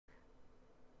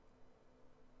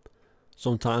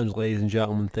Sometimes, ladies and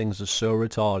gentlemen, things are so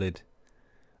retarded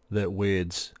that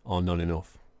words are not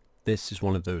enough. This is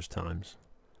one of those times.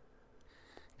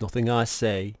 Nothing I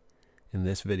say in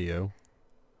this video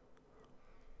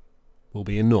will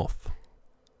be enough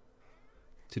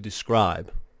to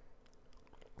describe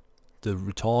the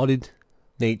retarded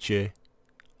nature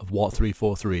of what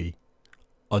 343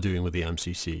 are doing with the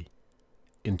MCC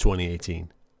in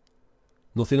 2018.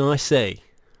 Nothing I say,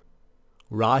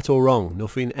 right or wrong,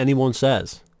 nothing anyone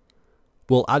says,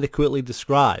 will adequately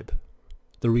describe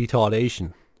the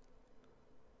retardation,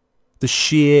 the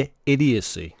sheer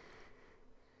idiocy.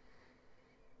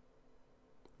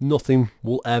 Nothing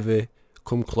will ever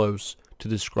come close to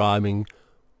describing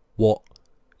what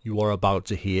you are about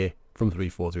to hear from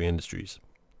 343 Industries.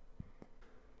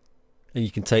 And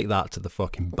you can take that to the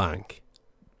fucking bank.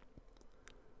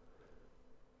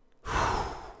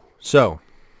 So,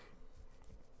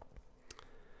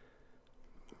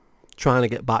 trying to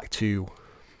get back to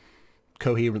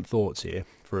coherent thoughts here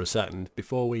for a second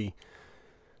before we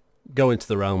go into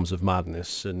the realms of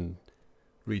madness and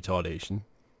retardation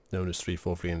known as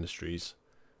 343 Industries.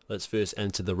 Let's first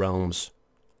enter the realms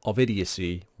of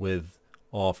idiocy with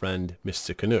our friend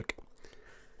Mr. Canuck.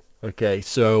 Okay,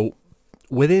 so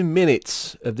within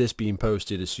minutes of this being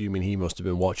posted, assuming he must have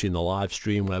been watching the live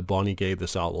stream where Bonnie gave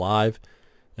this out live,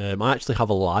 I actually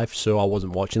have a live, so I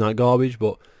wasn't watching that garbage,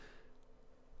 but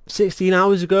 16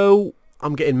 hours ago,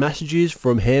 I'm getting messages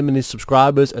from him and his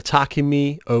subscribers attacking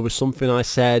me over something I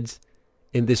said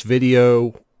in this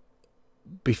video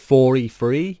before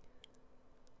E3,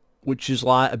 which is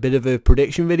like a bit of a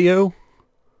prediction video.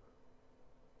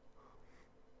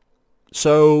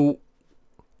 So,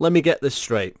 let me get this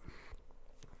straight.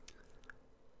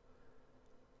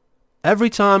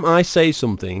 Every time I say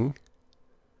something,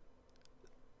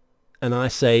 and I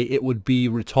say it would be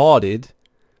retarded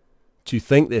to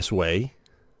think this way,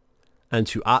 and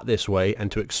to act this way,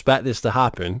 and to expect this to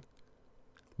happen,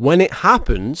 when it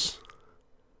happens,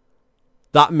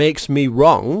 that makes me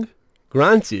wrong.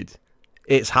 Granted,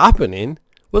 it's happening,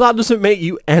 but that doesn't make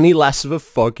you any less of a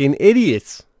fucking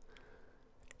idiot.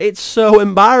 It's so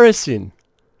embarrassing.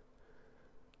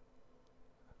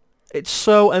 It's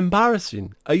so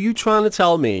embarrassing. Are you trying to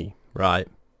tell me, right,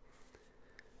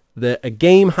 that a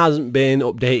game hasn't been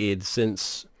updated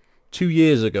since 2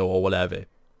 years ago or whatever?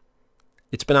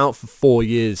 It's been out for 4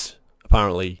 years,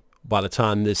 apparently, by the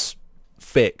time this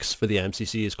fix for the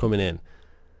MCC is coming in.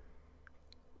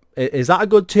 Is that a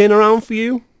good turnaround for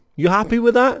you? You happy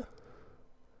with that?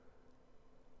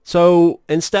 So,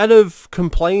 instead of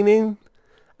complaining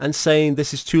and saying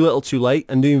this is too little too late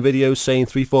and doing videos saying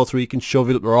 343 can shove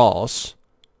it up their arse,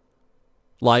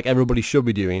 like everybody should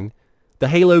be doing, the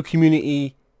Halo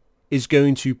community is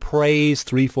going to praise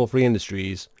 343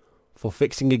 Industries for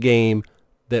fixing a game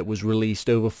that was released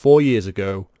over 4 years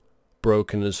ago,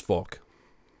 broken as fuck.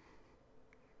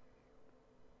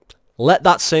 Let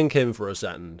that sink in for a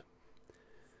second.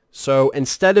 So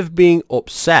instead of being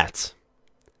upset,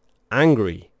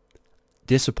 angry,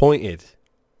 disappointed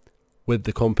with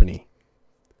the company,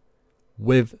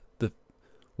 with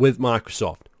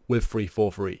Microsoft, with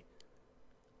 343,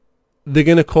 they're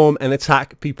going to come and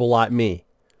attack people like me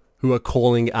who are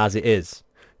calling it as it is,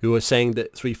 who are saying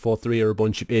that 343 are a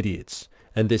bunch of idiots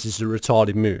and this is a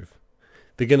retarded move.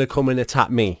 They're going to come and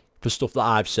attack me for stuff that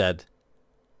I've said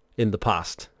in the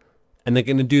past. And they're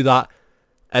going to do that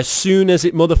as soon as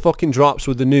it motherfucking drops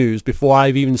with the news, before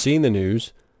I've even seen the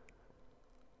news,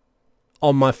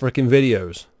 on my freaking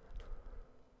videos.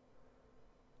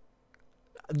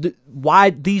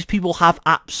 Why? These people have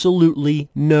absolutely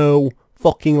no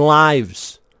fucking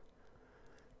lives.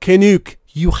 Canuck,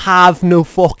 you have no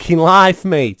fucking life,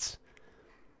 mate.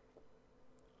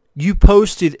 You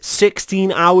posted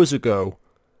 16 hours ago,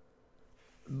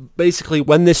 basically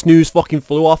when this news fucking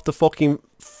flew off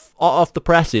the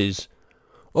presses.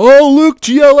 Oh look,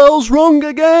 GLL's wrong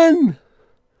again.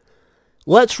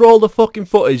 Let's roll the fucking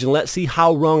footage and let's see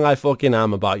how wrong I fucking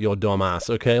am about your dumb ass,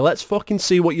 okay? Let's fucking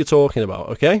see what you're talking about,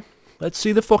 okay? Let's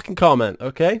see the fucking comment,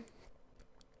 okay?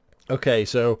 Okay,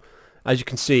 so as you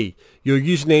can see, your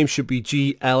username should be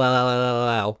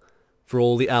GLLLL for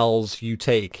all the L's you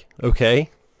take, okay?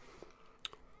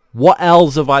 What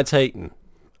L's have I taken?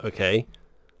 Okay.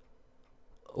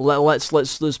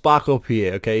 Let's back up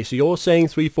here, okay? So you're saying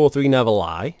 343 never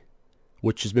lie,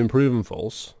 which has been proven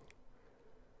false.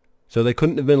 So they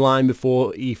couldn't have been lying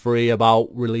before E3 about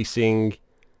releasing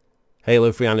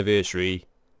Halo 3 Anniversary,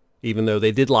 even though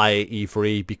they did lie at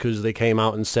E3 because they came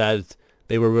out and said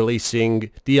they were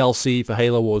releasing DLC for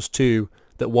Halo Wars 2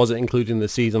 that wasn't included in the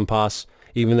Season Pass,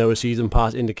 even though a Season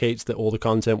Pass indicates that all the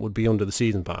content would be under the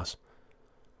Season Pass.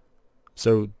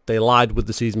 So they lied with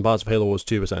the season pass of Halo Wars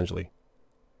 2, essentially.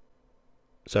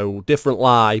 So different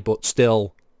lie, but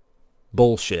still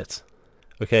bullshit.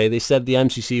 Okay, they said the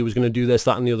MCC was going to do this,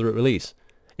 that, and the other at release.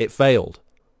 It failed.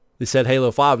 They said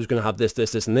Halo 5 was going to have this,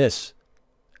 this, this, and this.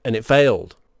 And it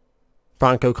failed.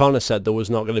 Frank O'Connor said there was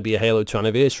not going to be a Halo 2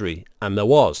 anniversary, and there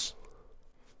was.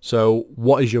 So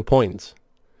what is your point?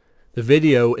 The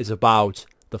video is about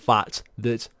the fact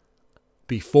that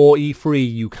before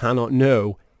E3 you cannot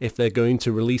know if they're going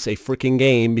to release a freaking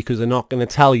game because they're not going to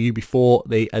tell you before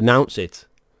they announce it.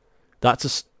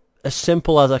 That's as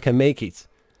simple as I can make it.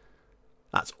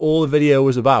 That's all the video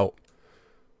was about.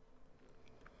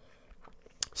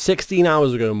 16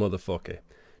 hours ago, motherfucker.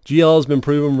 GL has been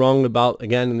proven wrong about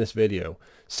again in this video.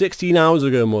 16 hours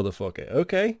ago, motherfucker.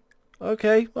 Okay,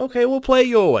 we'll play it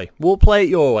your way.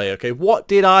 Okay, what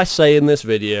did I say in this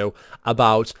video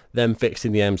about them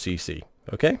fixing the MCC?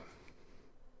 Okay?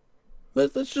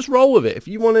 Let's just roll with it. If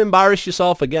you want to embarrass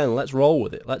yourself again, let's roll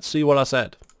with it. Let's see what I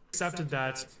said. Accepted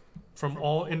that from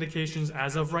all indications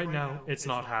as of right now, it's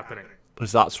not happening.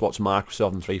 Because that's what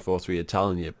Microsoft and 343 are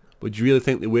telling you. But do you really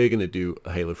think that we're going to do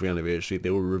a Halo 3 anniversary? They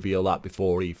will reveal that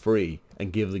before E3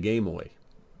 and give the game away.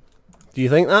 Do you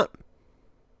think that?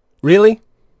 Really?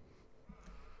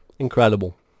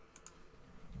 Incredible.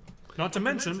 Not to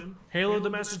mention, Halo the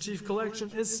Master Chief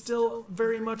Collection is still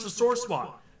very much a sore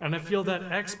spot. And I feel that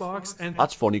Xbox and...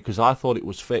 That's funny because I thought it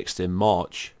was fixed in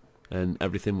March and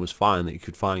everything was fine, that you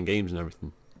could find games and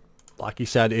everything. Like he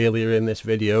said earlier in this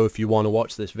video, if you want to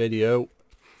watch this video,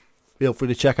 feel free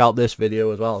to check out this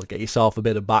video as well. Get yourself a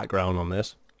bit of background on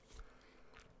this.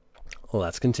 Well,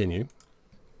 let's continue.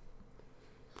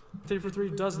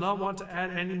 343 does not want to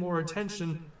add any more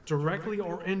attention directly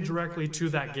or indirectly to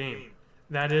that game.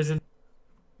 That is...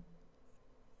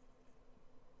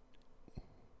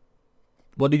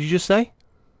 What did you just say?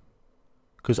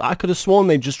 Because I could have sworn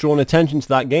they'd just drawn attention to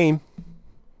that game.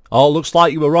 Oh, looks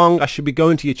like you were wrong. I should be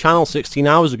going to your channel 16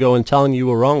 hours ago and telling you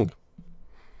were wrong.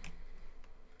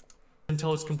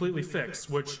 Until it's completely fixed,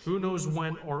 which who knows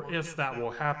when or if that will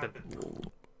happen.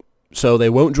 So they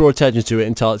won't draw attention to it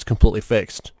until it's completely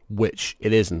fixed, which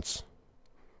it isn't.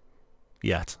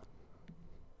 Yet.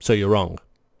 So you're wrong.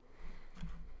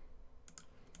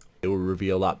 They will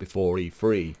reveal that before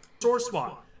E3. Sore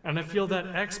spot. And I feel that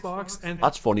Xbox and...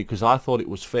 That's funny because I thought it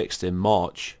was fixed in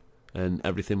March and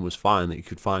everything was fine, that you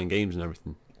could find games and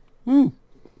everything.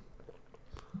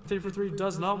 343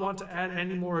 does not want to add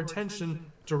any more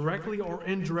attention directly or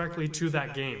indirectly to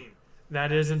that game.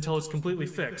 That is until it's completely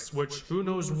fixed, which who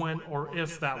knows when or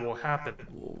if that will happen.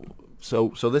 So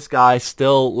this guy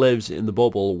still lives in the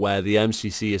bubble where the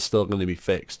MCC is still going to be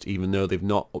fixed, even though they've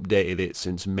not updated it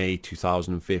since May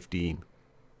 2015.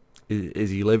 Is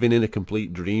he living in a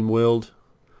complete dream world?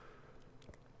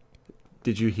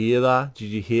 Did you hear that? Did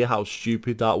you hear how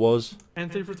stupid that was? And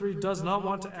 343 does not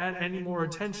want to add any more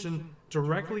attention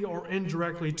directly or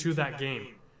indirectly to that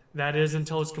game. That is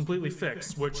until it's completely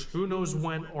fixed, which who knows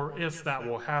when or if that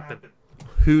will happen.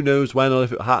 Who knows when or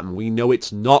if it will happen? We know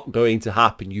it's not going to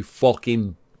happen, you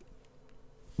fucking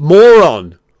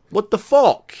moron! What the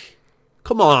fuck?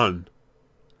 Come on.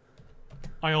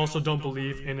 I also don't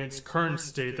believe in its current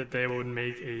state that they would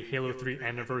make a Halo 3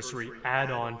 anniversary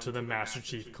add-on to the Master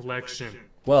Chief Collection.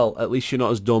 Well, at least you're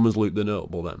not as dumb as Luke the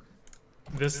Notable then.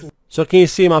 This... So can you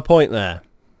see my point there?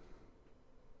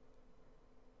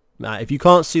 Now, if you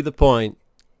can't see the point,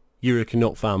 you're a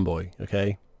Canuck fanboy,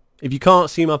 okay? If you can't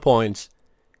see my point,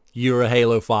 you're a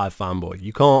Halo 5 fanboy.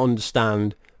 You can't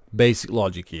understand basic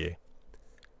logic here.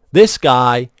 This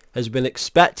guy has been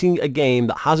expecting a game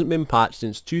that hasn't been patched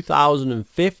since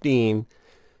 2015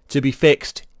 to be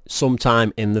fixed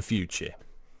sometime in the future.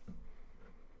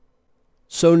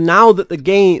 So now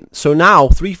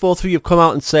 343 have come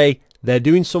out and say they're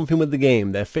doing something with the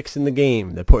game, they're fixing the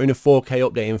game, they're putting a 4K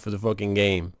update in for the fucking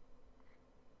game.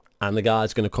 And the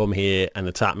guy's going to come here and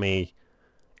attack me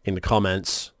in the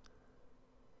comments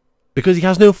because he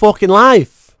has no fucking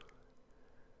life.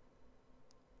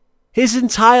 His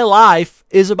entire life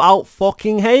is about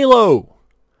fucking Halo.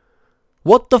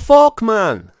 What the fuck,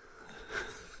 man?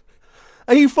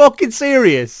 Are you fucking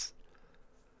serious?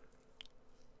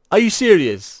 Are you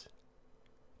serious?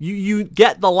 You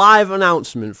get the live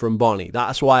announcement from Bonnie.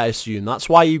 That's why I assume. That's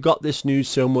why you got this news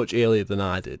so much earlier than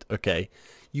I did. Okay.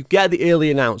 You get the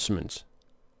early announcement.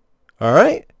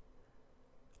 Alright?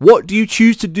 What do you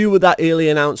choose to do with that early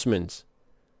announcement?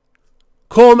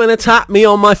 Come and attack me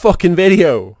on my fucking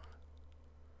video.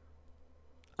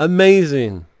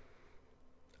 Amazing.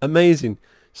 Amazing.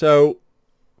 So,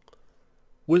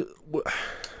 this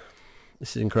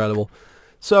is incredible.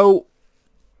 So,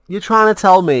 you're trying to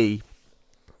tell me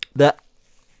that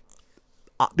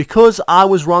because I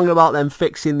was wrong about them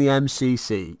fixing the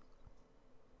MCC,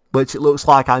 which it looks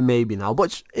like I may be now,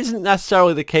 which isn't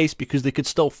necessarily the case because they could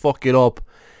still fuck it up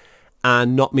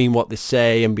and not mean what they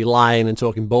say and be lying and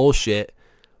talking bullshit,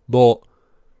 but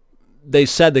they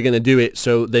said they're going to do it,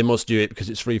 so they must do it because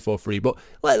it's free for free. But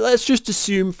let's just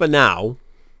assume for now,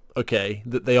 okay,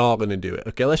 that they are going to do it.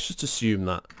 Okay, let's just assume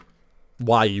that.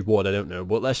 Why you would, I don't know,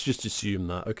 but let's just assume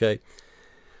that, okay?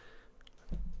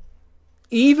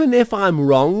 Even if I'm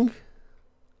wrong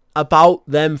about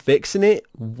them fixing it,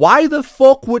 why the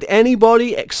fuck would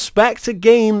anybody expect a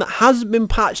game that hasn't been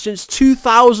patched since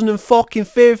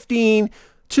 2015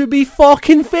 to be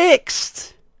fucking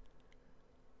fixed?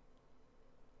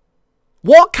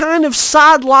 What kind of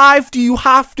sad life do you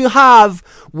have to have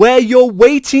where you're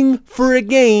waiting for a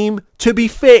game to be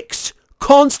fixed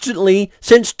constantly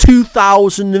since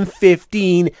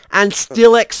 2015 and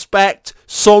still expect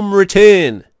some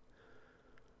return?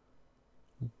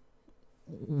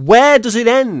 Where does it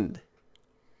end?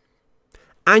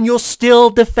 And you're still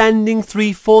defending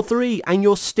 343 and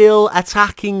you're still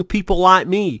attacking people like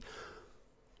me.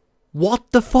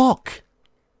 What the fuck?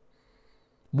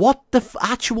 What the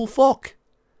actual fuck?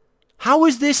 How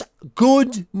is this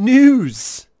good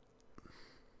news?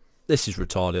 This is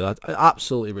retarded.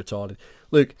 Absolutely retarded.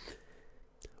 Look,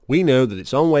 we know that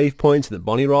it's on Wavepoint, that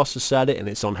Bonnie Ross has said it, and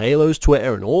it's on Halo's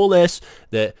Twitter and all this,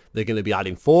 that they're going to be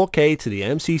adding 4K to the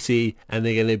MCC, and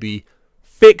they're going to be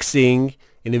fixing,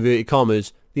 in inverted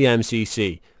commas, the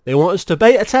MCC. They want us to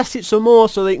beta test it some more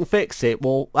so they can fix it.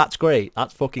 Well, that's great.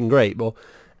 That's fucking great. But,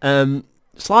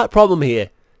 slight problem here.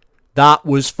 That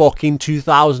was fucking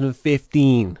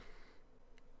 2015.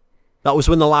 That was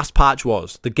when the last patch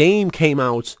was. The game came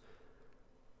out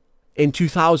in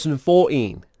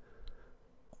 2014.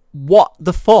 What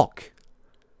the fuck?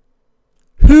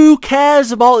 Who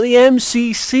cares about the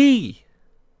MCC?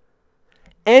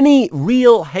 Any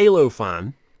real Halo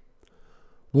fan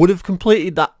would have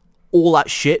completed all that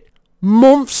shit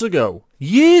months ago.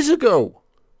 Years ago.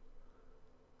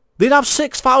 They'd have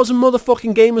 6,000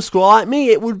 motherfucking gamer score like me.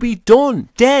 It would be done.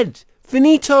 Dead.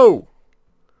 Finito.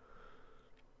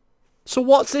 So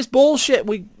what's this bullshit?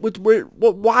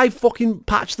 Why fucking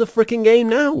patch the freaking game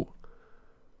now?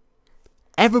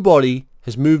 Everybody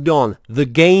has moved on. The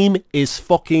game is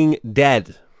fucking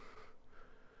dead.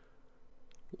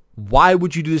 Why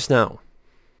would you do this now?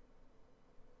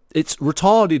 It's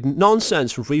retarded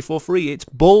nonsense from 343. It's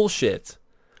bullshit.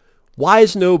 Why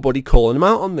is nobody calling him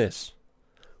out on this?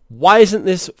 Why isn't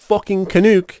this fucking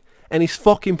Canuck and his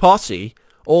fucking posse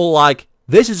all like,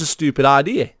 this is a stupid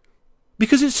idea?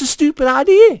 Because it's a stupid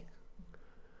idea.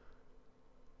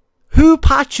 Who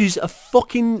patches a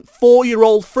fucking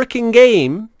 4-year-old freaking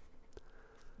game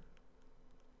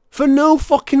for no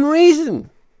fucking reason?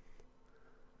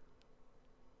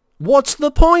 What's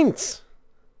the point?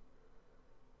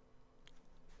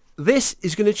 This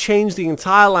is going to change the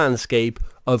entire landscape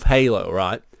of Halo,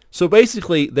 right? So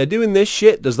basically, they're doing this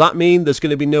shit. Does that mean there's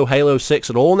going to be no Halo 6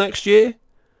 at all next year?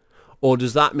 Or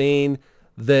does that mean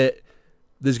that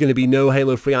there's going to be no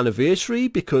Halo 3 anniversary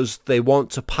because they want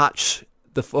to patch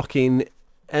the fucking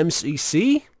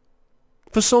MCC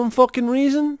for some fucking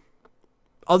reason?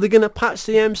 Are they going to patch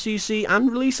the MCC and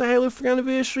release a Halo 3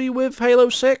 anniversary with Halo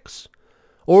 6?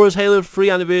 Or is Halo 3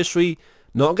 anniversary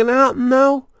not going to happen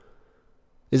now?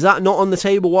 Is that not on the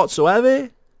table whatsoever?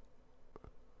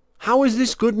 How is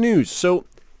this good news? So,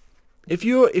 if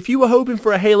you were hoping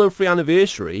for a Halo 3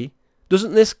 anniversary,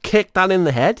 doesn't this kick that in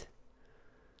the head?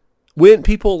 Weren't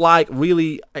people, like,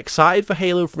 really excited for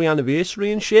Halo 3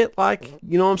 anniversary and shit? Like,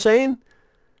 you know what I'm saying?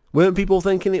 Weren't people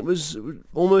thinking it was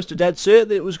almost a dead cert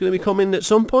that it was going to be coming at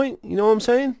some point? You know what I'm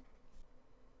saying?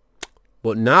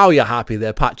 But now you're happy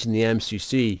they're patching the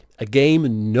MCC. A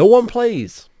game no one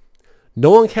plays.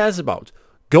 No one cares about.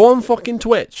 Go on fucking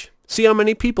Twitch. See how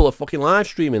many people are fucking live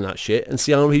streaming that shit and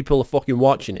see how many people are fucking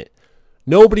watching it.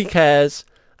 Nobody cares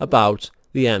about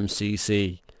the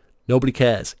MCC. Nobody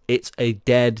cares. It's a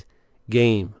dead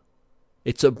game.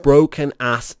 It's a broken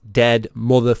ass dead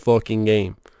motherfucking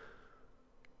game.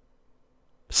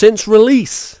 Since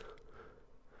release,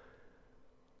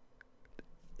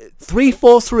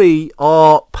 343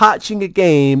 are patching a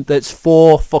game that's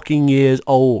 4 fucking years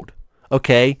old.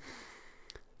 Okay?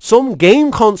 Some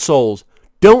game consoles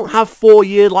don't have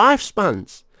 4-year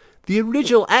lifespans. The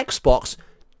original Xbox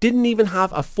didn't even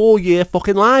have a 4-year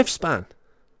fucking lifespan.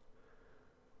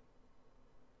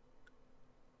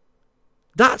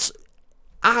 That's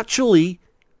actually,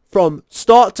 from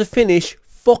start to finish,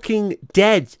 fucking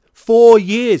dead. 4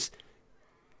 years.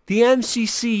 The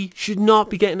MCC should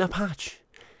not be getting a patch.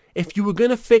 If you were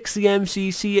going to fix the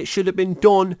MCC, it should have been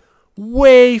done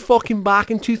way fucking back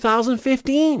in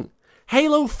 2015.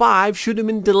 Halo 5 should have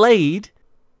been delayed.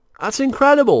 That's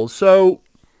incredible. So,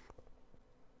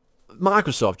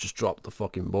 Microsoft just dropped the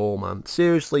fucking ball, man.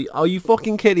 Seriously, are you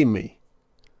fucking kidding me?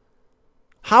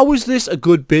 How is this a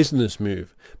good business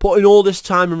move? Putting all this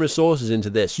time and resources into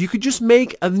this. You could just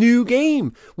make a new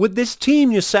game. With this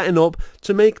team you're setting up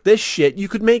to make this shit, you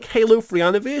could make Halo 3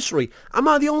 Anniversary. Am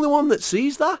I the only one that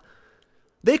sees that?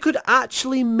 They could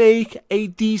actually make a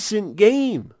decent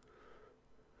game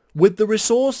with the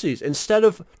resources instead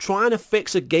of trying to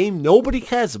fix a game nobody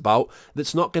cares about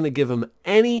that's not going to give them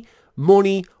any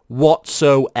money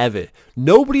whatsoever.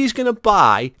 Nobody's going to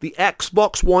buy the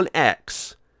Xbox One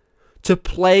X to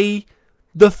play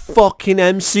the fucking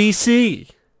MCC.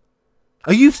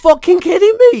 Are you fucking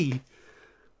kidding me?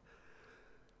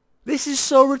 This is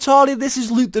so retarded. This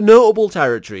is Luke the Notable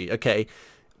territory, okay?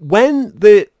 When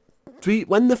the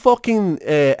fucking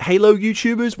Halo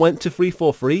YouTubers went to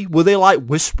 343, were they like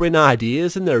whispering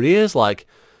ideas in their ears? Like,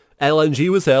 LNG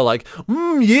was there like,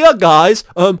 yeah guys,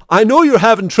 I know you're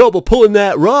having trouble pulling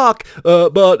that rock,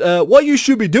 but what you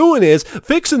should be doing is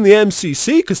fixing the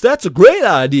MCC, because that's a great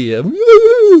idea.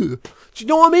 Do you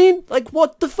know what I mean? Like,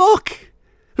 what the fuck?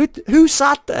 Who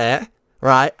sat there,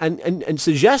 right, and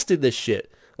suggested this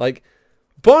shit? Like,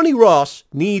 Barney Ross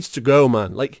needs to go,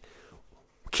 man. Like,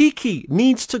 Kiki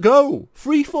needs to go.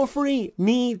 343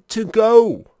 need to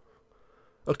go.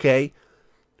 Okay?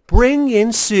 Bring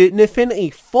in Certain Affinity.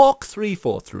 Fuck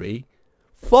 343.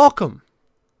 Fuck them.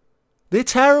 They're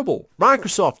terrible.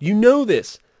 Microsoft, you know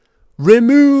this.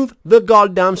 Remove the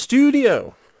goddamn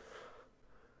studio.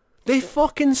 They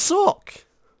fucking suck.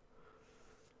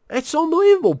 It's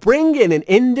unbelievable. Bring in an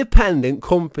independent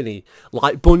company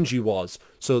like Bungie was,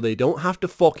 so they don't have to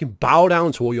fucking bow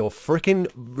down to all your freaking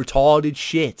retarded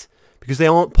shit, because they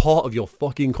aren't part of your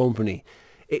fucking company.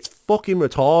 It's fucking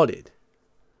retarded.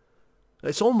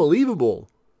 It's unbelievable.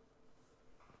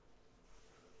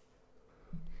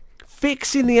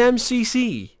 Fixing the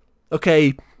MCC.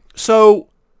 Okay, so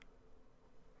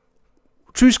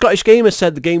True Scottish Gamer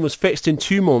said the game was fixed in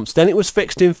 2 months, then it was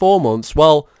fixed in 4 months.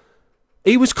 Well,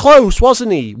 he was close,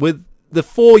 wasn't he? With the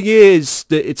 4 years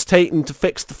that it's taken to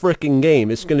fix the frickin'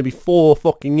 game. It's going to be 4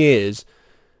 fucking years.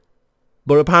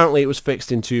 But apparently it was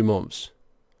fixed in 2 months.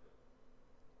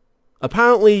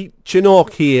 Apparently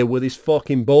Chinook here with his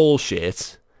fucking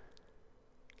bullshit,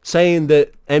 saying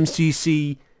that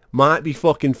MCC might be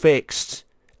fucking fixed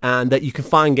and that you can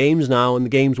find games now and the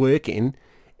game's working,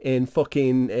 in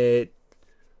fucking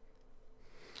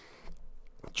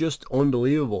just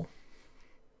unbelievable.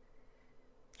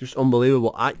 Just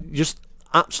unbelievable. Just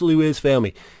absolutely words fail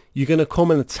me. You're going to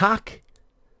come and attack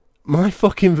my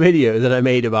fucking video that I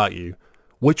made about you,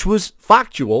 which was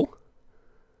factual,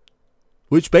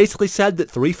 which basically said that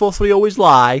 343 always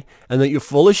lie and that you're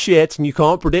full of shit and you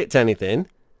can't predict anything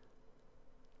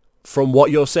from what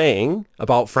you're saying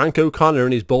about Frank O'Connor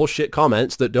and his bullshit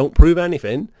comments that don't prove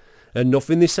anything, and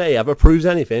nothing they say ever proves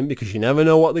anything because you never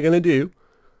know what they're going to do.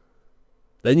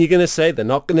 Then you're going to say they're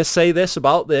not going to say this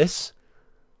about this.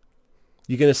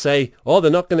 You're going to say, oh, they're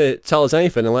not going to tell us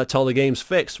anything until the game's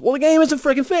fixed. Well, the game isn't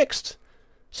freaking fixed.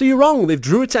 So you're wrong. They've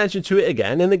drew attention to it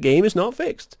again and the game is not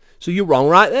fixed. So you're wrong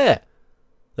right there.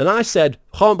 Then I said,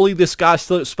 can't believe this guy's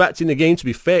still expecting the game to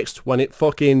be fixed when it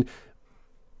fucking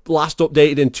last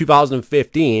updated in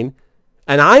 2015.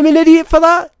 And I'm an idiot for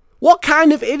that? What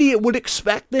kind of idiot would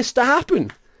expect this to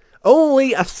happen?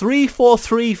 Only a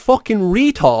 343 fucking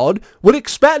retard would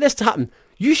expect this to happen.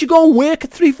 You should go and work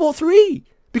at 343.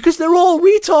 Because they're all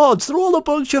retards. They're all a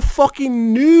bunch of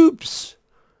fucking noobs.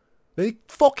 They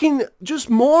fucking just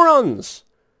morons.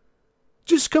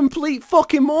 Just complete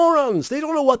fucking morons. They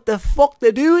don't know what the fuck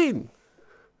they're doing.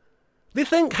 They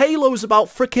think Halo's about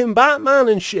freaking Batman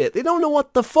and shit. They don't know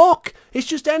what the fuck. It's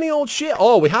just any old shit.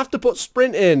 Oh, we have to put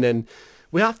sprint in and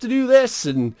we have to do this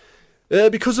and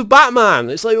because of Batman.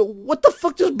 It's like, what the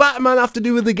fuck does Batman have to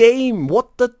do with the game?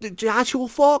 What the actual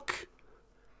fuck?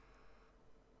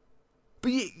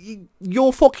 But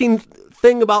your fucking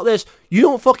thing about this, you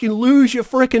don't fucking lose your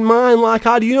freaking mind like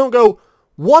I do. You don't go,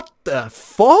 what the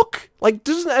fuck? Like,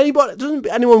 doesn't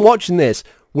anyone watching this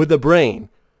with a brain,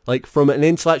 like from an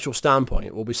intellectual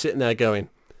standpoint, will be sitting there going,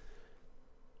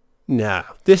 no,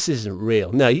 this isn't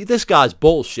real. No, this guy's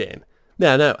bullshitting.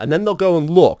 No. And then they'll go and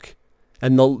look,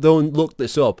 and they'll look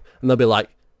this up, and they'll be like,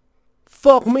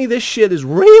 fuck me, this shit is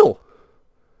real.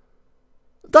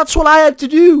 That's what I had to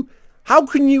do. How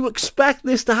can you expect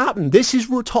this to happen? This is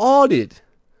retarded.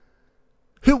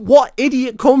 What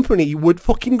idiot company would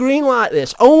fucking greenlight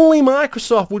this? Only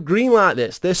Microsoft would greenlight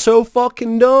this. They're so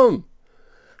fucking dumb.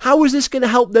 How is this going to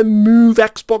help them move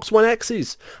Xbox One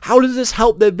X's? How does this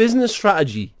help their business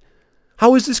strategy?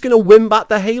 How is this going to win back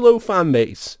the Halo fan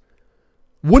base?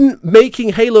 Wouldn't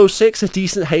making Halo 6 a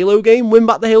decent Halo game win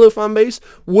back the Halo fan base?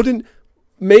 Wouldn't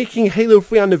making Halo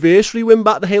 3 Anniversary win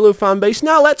back the Halo fan base?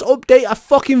 Now let's update a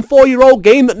fucking 4-year-old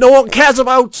game that no one cares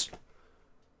about.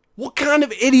 What kind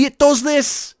of idiot does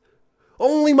this?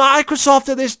 Only Microsoft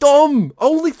are this dumb.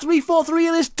 Only 343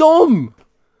 are this dumb.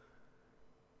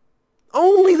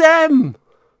 Only them.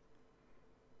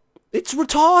 It's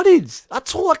retarded.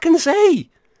 That's all I can say.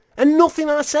 And nothing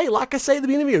I say, like I say at the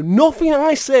beginning of the video, nothing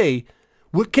I say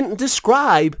can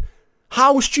describe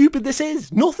how stupid this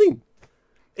is. Nothing.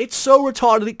 It's so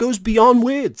retarded it goes beyond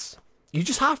words. You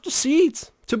just have to see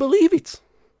it to believe it.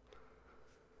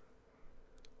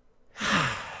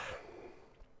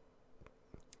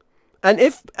 And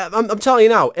if, I'm telling you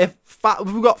now, if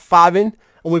we've got Favin,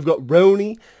 and we've got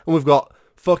Roni, and we've got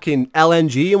fucking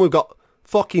LNG, and we've got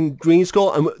fucking Green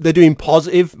Skull, and they're doing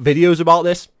positive videos about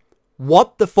this,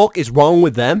 what the fuck is wrong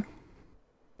with them?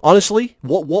 Honestly,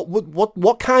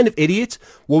 what kind of idiot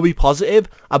will be positive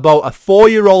about a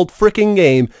 4-year-old freaking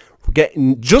game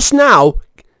getting just now,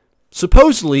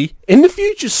 supposedly in the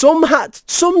future, some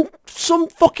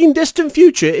fucking distant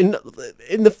future in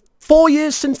the 4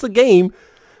 years since the game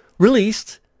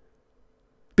released,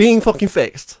 being fucking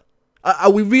fixed?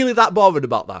 Are we really that bothered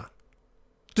about that?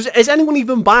 Is anyone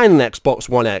even buying an Xbox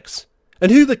One X?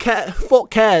 And who the fuck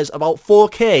cares about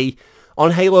 4K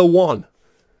on Halo 1?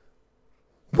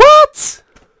 What?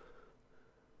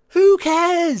 Who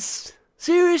cares?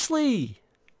 Seriously.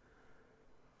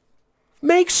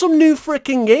 Make some new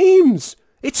freaking games.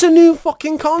 It's a new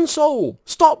fucking console.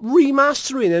 Stop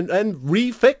remastering and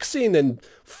refixing and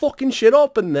fucking shit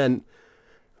up and then...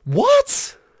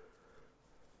 What?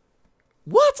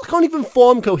 What? I can't even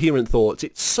form coherent thoughts.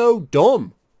 It's so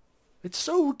dumb. It's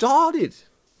so retarded.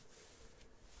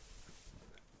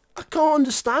 I can't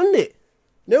understand it.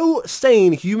 No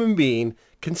sane human being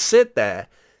can sit there,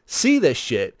 see this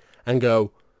shit, and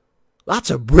go,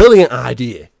 that's a brilliant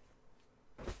idea.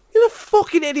 You're a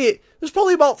fucking idiot. There's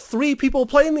probably about 3 people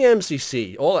playing the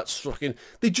MCC. Oh, that's fucking...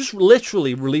 They just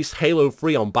literally released Halo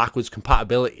 3 on backwards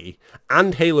compatibility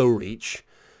and Halo Reach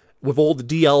with all the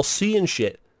DLC and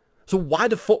shit. So why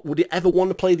the fuck would you ever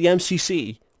want to play the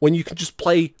MCC when you can just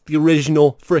play the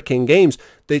original freaking games?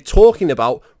 They're talking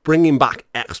about bringing back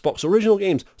Xbox original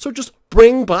games. So just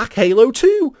bring back Halo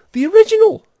 2, the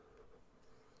original.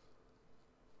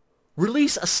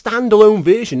 Release a standalone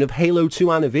version of Halo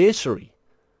 2 Anniversary.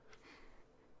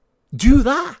 Do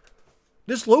that.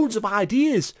 There's loads of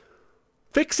ideas.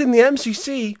 Fixing the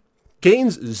MCC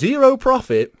gains zero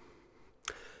profit.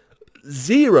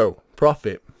 Zero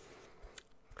profit.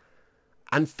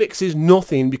 And fixes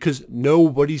nothing because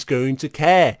nobody's going to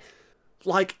care.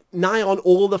 Like, nigh on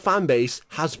all the fan base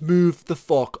has moved the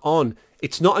fuck on.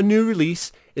 It's not a new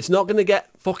release. It's not going to get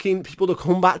fucking people to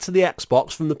come back to the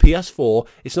Xbox from the PS4.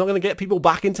 It's not going to get people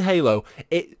back into Halo.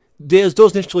 It does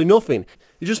literally nothing.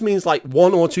 It just means like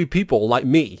 1 or 2 people like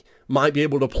me might be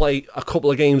able to play a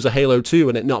couple of games of Halo 2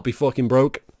 and it not be fucking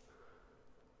broke.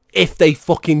 If they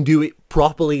fucking do it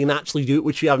properly and actually do it,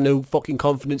 which you have no fucking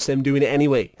confidence in them doing it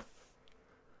anyway.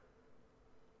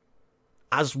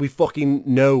 As we fucking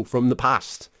know from the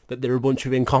past that they're a bunch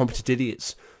of incompetent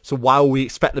idiots. So why would we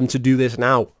expect them to do this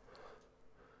now?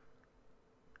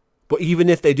 But even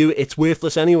if they do it, it's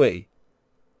worthless anyway.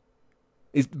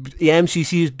 The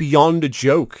MCC is beyond a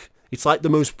joke. It's like the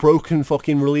most broken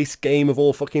fucking release game of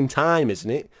all fucking time, isn't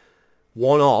it?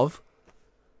 One of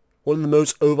the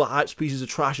most overhyped pieces of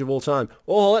trash of all time.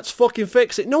 Oh, let's fucking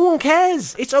fix it. No one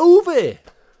cares. It's over.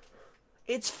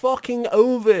 It's fucking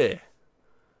over.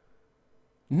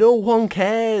 No one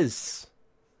cares.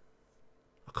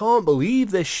 I can't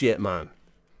believe this shit, man.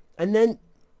 And then,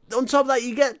 on top of that,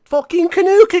 you get fucking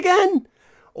Canuck again.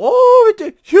 Oh,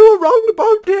 you were wrong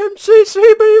about the MCC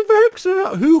being fixed.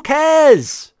 Who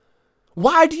cares?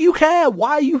 Why do you care?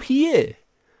 Why are you here?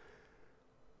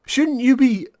 Shouldn't you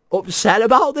be upset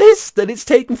about this? That it's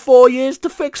taken 4 years to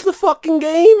fix the fucking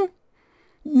game?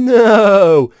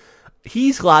 No.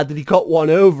 He's glad that he got one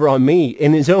over on me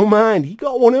in his own mind. He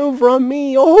got one over on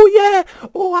me. Oh, yeah.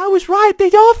 Oh, I was right.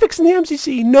 They are fixing the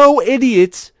MCC. No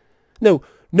idiot. No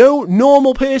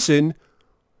normal person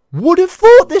would have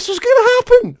thought this was going to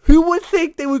happen. Who would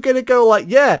think they were going to go like,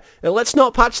 yeah, let's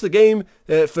not patch the game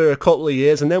for a couple of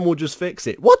years and then we'll just fix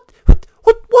it. What?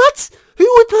 Who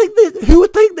would think this? Who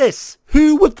would think this?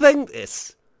 Who would think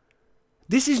this?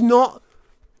 This is not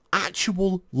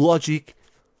actual logic,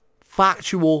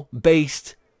 factual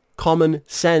based common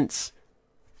sense.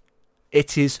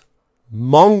 It is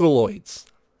mongoloids.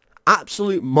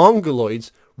 Absolute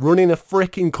mongoloids running a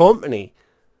freaking company.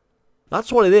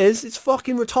 That's what it is. It's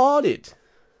fucking retarded.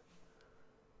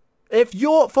 If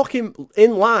you're fucking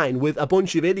in line with a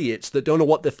bunch of idiots that don't know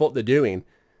what the fuck they're doing,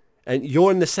 and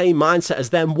you're in the same mindset as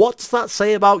them, what does that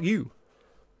say about you?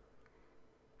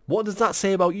 What does that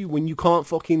say about you when you can't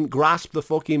fucking grasp the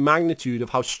fucking magnitude of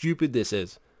how stupid this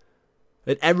is?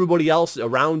 And everybody else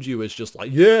around you is just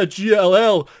like, yeah,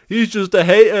 GLL, he's just a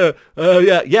hater.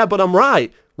 Yeah, but I'm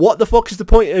right. What the fuck is the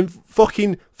point in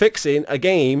fucking fixing a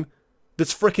game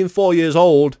that's freaking 4 years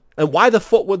old? And why the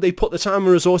fuck would they put the time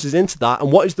and resources into that?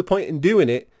 And what is the point in doing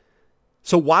it?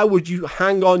 So why would you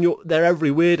hang on their every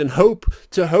word and hope,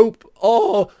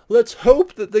 oh, let's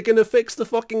hope that they're going to fix the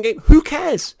fucking game? Who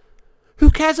cares? Who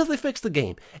cares if they fix the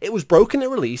game? It was broken at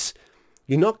release.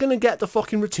 You're not going to get the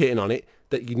fucking return on it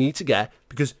that you need to get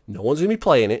because no one's going to be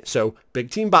playing it. So Big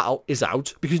Team Battle is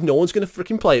out because no one's going to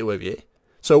freaking play it with you.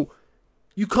 So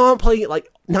you can't play it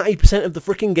like 90% of the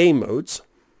freaking game modes.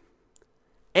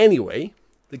 Anyway,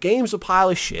 the game's a pile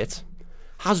of shit.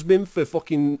 Has been for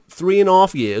fucking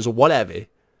 3.5 years or whatever.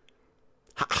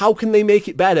 How can they make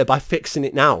it better by fixing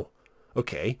it now?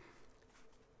 Okay.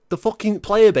 The fucking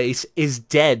player base is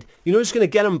dead. You're not just going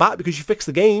to get them back because you fixed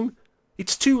the game.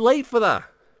 It's too late for that.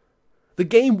 The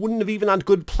game wouldn't have even had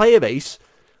good player base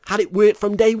had it worked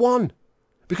from day one.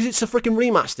 Because it's a freaking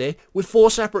remaster with 4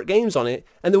 separate games on it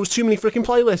and there was too many freaking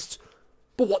playlists.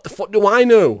 But what the fuck do I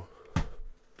know?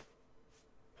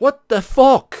 What the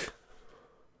fuck?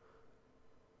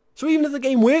 So even if the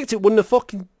game worked, it wouldn't have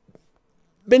fucking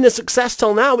been a success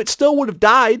till now. It still would have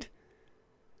died.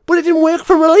 But it didn't work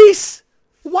from release.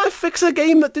 Why fix a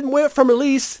game that didn't work from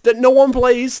release, that no one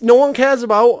plays, no one cares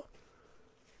about?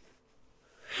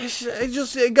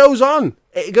 It goes on.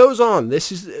 It goes on.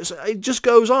 It just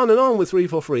goes on and on with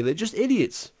 343. They're just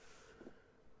idiots.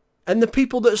 And the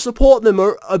people that support them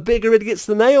are bigger idiots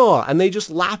than they are. And they just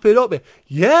lap it up.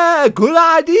 Yeah, good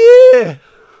idea.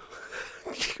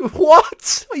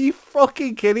 What? Are you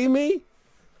fucking kidding me?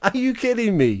 Are you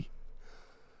kidding me?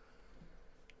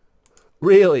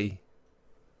 Really?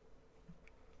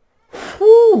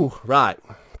 Whew. Right.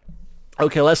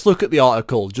 Okay, let's look at the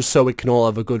article just so we can all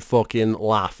have a good fucking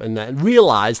laugh and then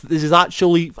realise that this is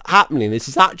actually happening. This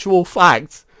is actual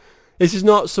fact. This is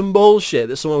not some bullshit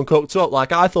that someone cooked up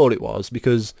like I thought it was,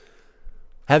 because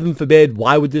heaven forbid,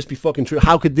 why would this be fucking true?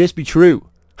 How could this be true?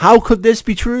 How could this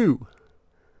be true?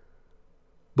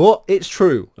 But it's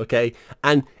true, okay?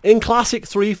 And in classic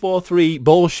 343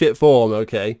 bullshit form,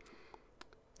 okay?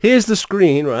 Here's the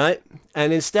screen, right?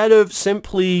 And instead of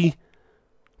simply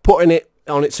putting it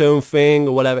on its own thing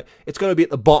or whatever, it's going to be at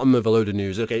the bottom of a load of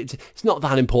news, okay? It's not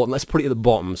that important. Let's put it at the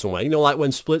bottom somewhere. You know, like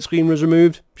when split screen was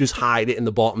removed? Just hide it in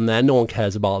the bottom there. No one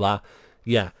cares about that.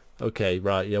 Yeah, okay,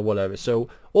 right, yeah, whatever. So,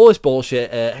 all this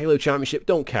bullshit, Halo Championship,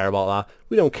 don't care about that.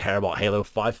 We don't care about Halo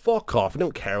 5. Fuck off. We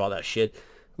don't care about that shit.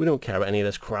 We don't care about any of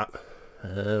this crap.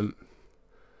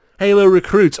 Halo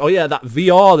Recruits. Oh yeah, that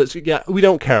VR that's... Yeah, we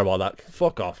don't care about that.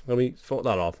 Fuck off. I mean, fuck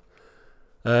that off.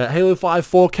 Halo 5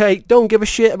 4K. Don't give a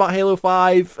shit about Halo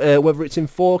 5. Whether it's in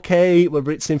 4K, whether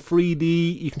it's in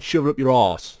 3D, you can shove it up your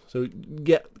arse. So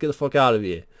get the fuck out of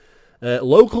here.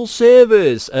 Local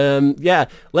servers. Yeah,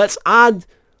 let's add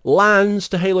LANs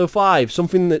to Halo 5.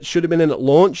 Something that should have been in at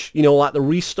launch. You know, like the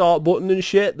restart button and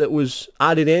shit that was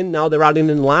added in. Now they're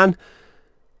adding in LAN.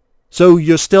 So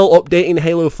you're still updating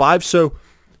Halo 5. So,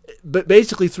 but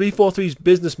basically 343's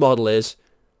business model is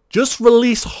just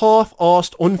release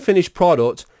half-arsed unfinished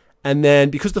product, and then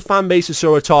because the fan base is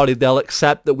so retarded, they'll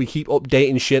accept that we keep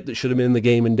updating shit that should have been in the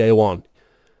game in day one.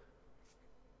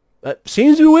 That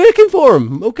seems to be working for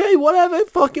them. Okay, whatever,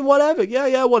 fucking whatever.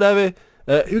 Yeah, whatever.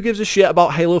 Who gives a shit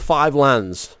about Halo 5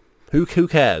 LANs? Who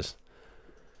cares?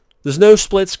 There's no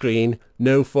split screen,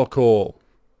 no fuck all.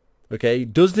 Okay,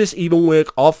 does this even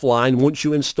work offline once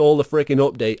you install the freaking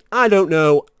update? I don't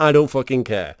know. I don't fucking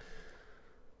care.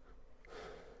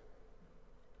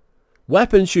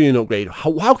 Weapon tuning upgrade.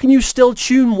 How can you still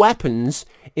tune weapons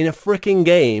in a freaking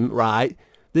game, right,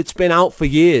 that's been out for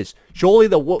years? Surely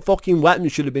the fucking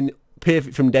weapons should have been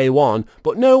perfect from day one.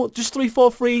 But no, just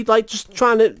 343, like, just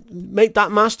trying to make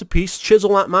that masterpiece,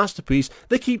 chisel that masterpiece.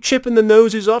 They keep chipping the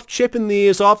noses off, chipping the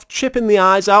ears off, chipping the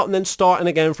eyes out, and then starting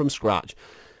again from scratch.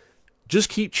 Just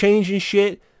keep changing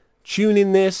shit,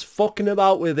 tuning this, fucking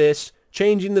about with this,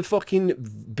 changing the fucking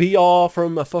BR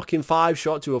from a fucking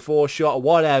 5-shot to a 4-shot or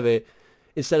whatever,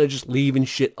 instead of just leaving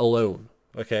shit alone,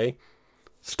 okay?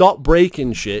 Stop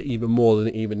breaking shit even more than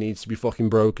it even needs to be fucking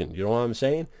broken, you know what I'm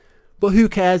saying? But who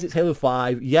cares, it's Halo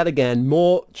 5, yet again,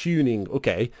 more tuning,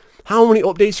 okay? How many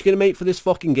updates are you going to make for this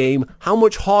fucking game? How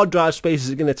much hard drive space is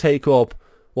it going to take up?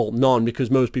 Well, none,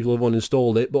 because most people have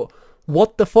uninstalled it, but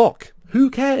what the fuck? Who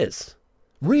cares?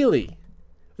 Really?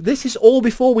 This is all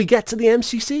before we get to the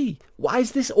MCC. Why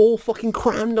is this all fucking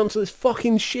crammed onto this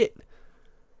fucking shit?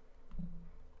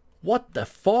 What the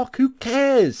fuck? Who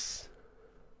cares?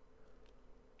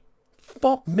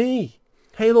 Fuck me.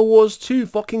 Halo Wars 2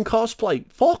 fucking cosplay.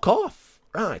 Fuck off.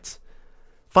 Right.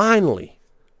 Finally.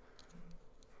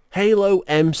 Halo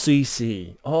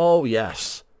MCC. Oh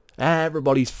yes.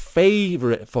 Everybody's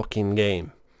favourite fucking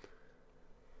game.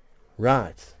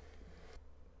 Right.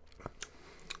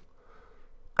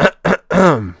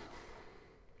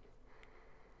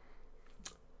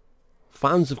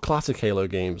 Fans of classic Halo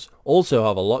games also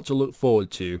have a lot to look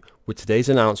forward to with today's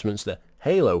announcements that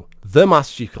Halo, the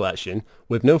Master Chief Collection,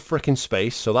 with no frickin'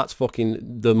 space, so that's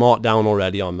fucking the markdown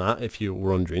already on that, if you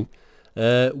were wondering,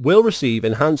 will receive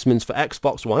enhancements for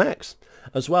Xbox One X,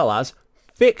 as well as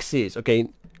fixes, okay,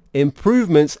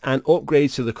 improvements and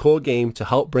upgrades to the core game to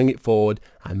help bring it forward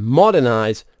and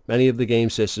modernize many of the game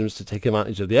systems to take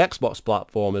advantage of the Xbox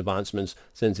platform advancements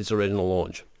since its original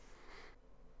launch.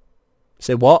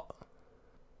 Say what?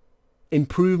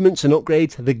 Improvements and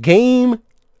upgrades? The game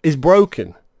is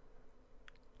broken.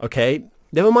 Okay?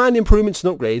 Never mind improvements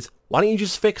and upgrades. Why don't you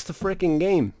just fix the freaking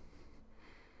game?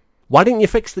 Why didn't you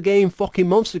fix the game fucking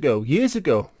months ago, years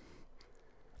ago?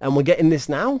 And we're getting this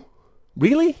now?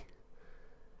 Really?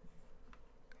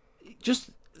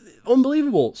 Just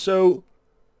unbelievable. So,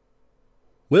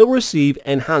 we'll receive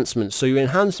enhancements. So your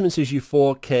enhancements is your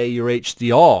 4K, your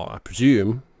HDR, I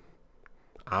presume.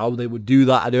 How they would do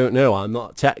that, I don't know. I'm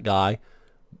not a tech guy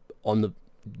on the,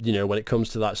 you know, when it comes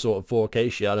to that sort of 4K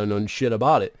shit. I don't know shit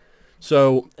about it.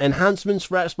 So enhancements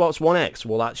for Xbox One X,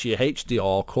 well, that's your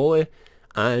HDR color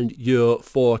and your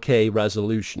 4K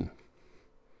resolution.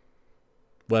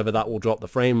 Whether that will drop the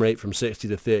frame rate from 60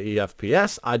 to 30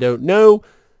 FPS, I don't know,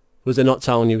 because they're not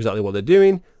telling you exactly what they're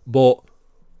doing, but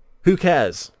who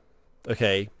cares?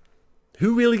 Okay,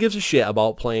 who really gives a shit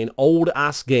about playing old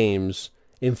ass games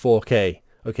in 4K?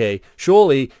 Okay,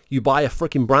 surely you buy a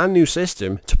freaking brand new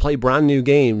system to play brand new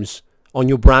games on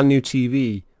your brand new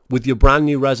TV with your brand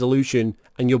new resolution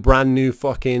and your brand new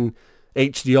fucking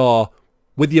HDR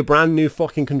with your brand new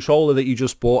fucking controller that you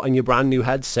just bought and your brand new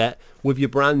headset with your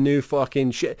brand new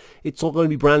fucking shit. It's all going to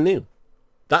be brand new.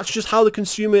 That's just how the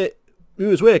consumer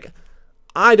moves work.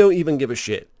 I don't even give a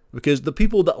shit, because the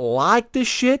people that like this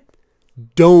shit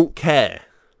don't care.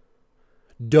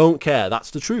 Don't care.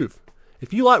 That's the truth.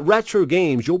 If you like retro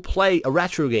games, you'll play a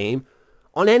retro game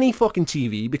on any fucking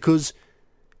TV because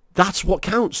that's what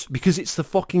counts. Because it's the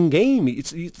fucking game.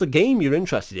 It's the game you're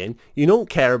interested in. You don't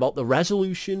care about the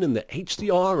resolution and the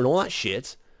HDR and all that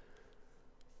shit.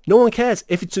 No one cares.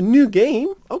 If it's a new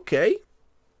game, okay.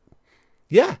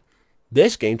 Yeah.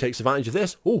 This game takes advantage of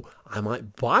this. Oh, I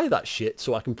might buy that shit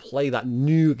so I can play that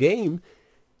new game.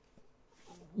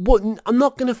 But I'm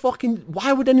not going to fucking...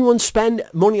 Why would anyone spend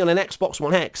money on an Xbox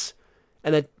One X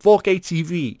and a 4K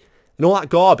TV and all that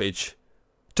garbage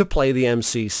to play the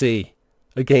MCC,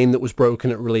 a game that was broken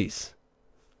at release?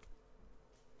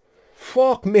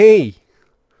 Fuck me.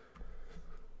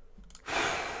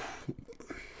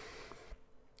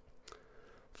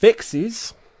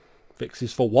 Fixes.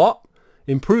 Fixes for what?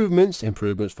 Improvements.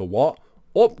 Improvements for what?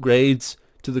 Upgrades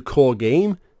to the core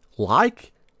game,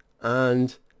 like,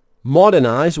 and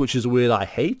modernize, which is a word I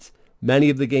hate,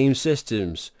 many of the game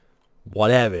systems.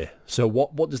 Whatever. So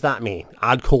what does that mean?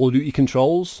 Add Call of Duty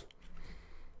controls?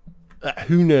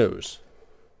 Who knows?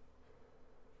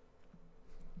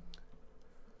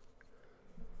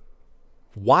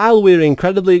 While we're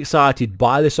incredibly excited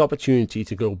by this opportunity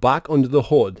to go back under the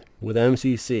hood with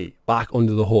MCC, back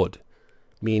under the hood,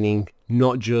 meaning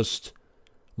not just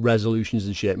resolutions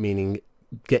and shit, meaning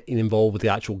getting involved with the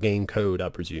actual game code, I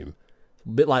presume. A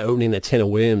bit like opening a tin of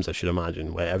worms, I should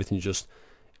imagine, where everything's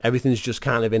just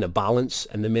kind of in a balance,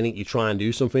 and the minute you try and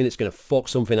do something, it's going to fuck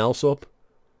something else up.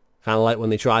 Kind of like when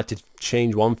they tried to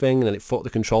change one thing and then it fucked the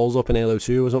controls up in Halo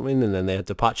 2 or something, and then they had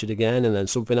to patch it again, and then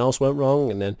something else went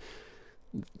wrong, and then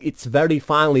it's very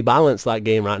finely balanced, that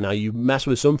game right now. You mess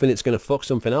with something, it's going to fuck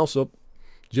something else up.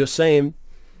 Just saying.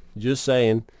 Just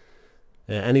saying.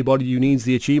 Anybody who needs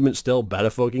the achievement still, better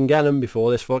fucking get them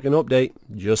before this fucking update.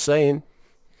 Just saying.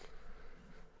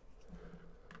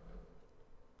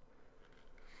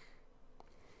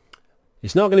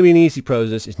 It's not going to be an easy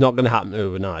process. It's not going to happen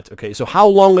overnight. Okay, so how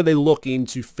long are they looking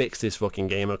to fix this fucking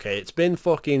game? Okay, it's been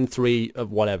fucking 3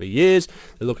 of whatever years.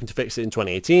 They're looking to fix it in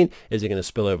 2018. Is it going to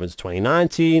spill over into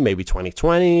 2019? Maybe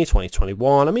 2020,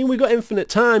 2021? I mean, we've got infinite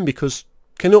time because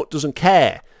Canuck doesn't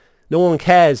care. No one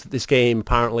cares that this game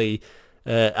apparently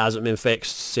hasn't been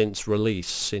fixed since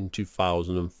release in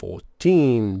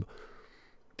 2014.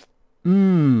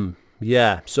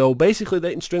 Yeah, so basically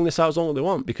they can string this out as long as they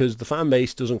want because the fan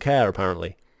base doesn't care,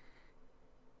 apparently.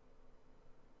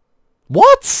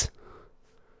 What?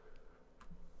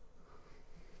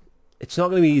 It's not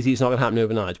going to be easy, it's not going to happen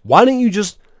overnight. Why don't you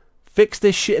just fix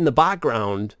this shit in the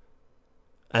background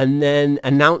and then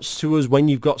announce to us when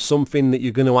you've got something that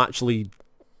you're going to actually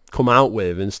come out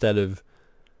with, instead of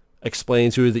explaining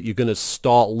to us that you're going to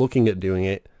start looking at doing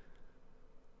it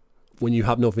when you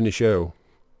have nothing to show.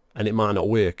 And it might not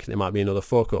work. It might be another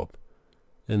fuck up.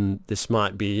 And this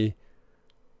might be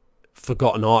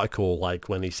forgotten article, like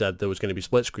when he said there was going to be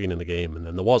split screen in the game and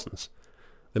then there wasn't.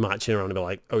 They might turn around and be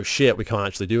like, oh shit, we can't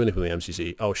actually do anything with the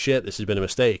MCC. Oh shit, this has been a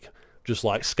mistake. Just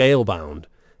like Scalebound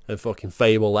and fucking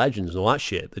Fable Legends and all that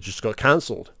shit that just got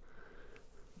cancelled.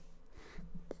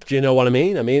 Do you know what I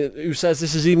mean? I mean, who says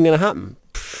this is even going to happen?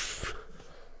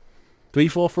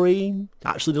 343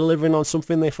 actually delivering on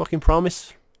something they fucking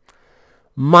promise.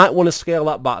 Might want to scale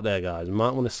that back there, guys.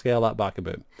 Might want to scale that back a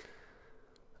bit.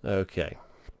 Okay.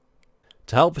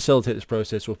 To help facilitate this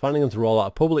process, we're planning to roll out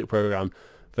a public program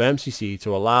for MCC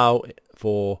to allow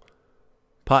for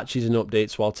patches and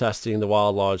updates while testing the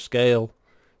wild large scale.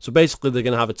 So basically they're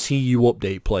going to have a TU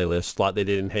update playlist like they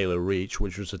did in Halo Reach,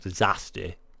 which was a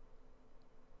disaster.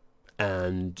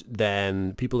 And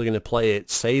then people are going to play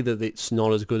it, say that it's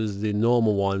not as good as the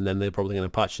normal one, and then they're probably going to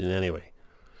patch it in anyway.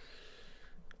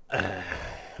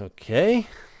 Okay.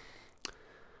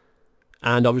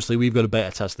 And obviously we've got to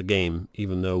beta test the game,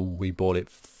 even though we bought it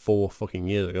 4 fucking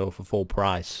years ago for full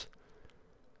price.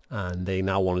 And they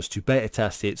now want us to beta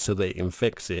test it so they can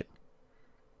fix it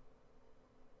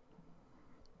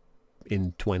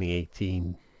in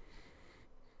 2018.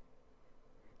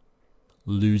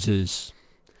 Losers.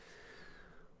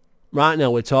 Right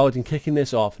now we're targeting kicking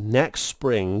this off next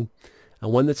spring,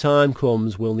 and when the time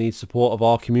comes we'll need support of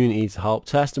our community to help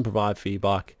test and provide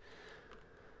feedback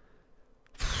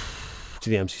to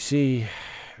the MCC.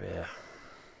 Yeah.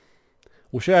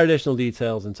 We'll share additional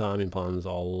details and timing plans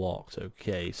are locked.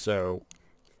 Okay, so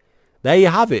there you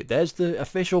have it. There's the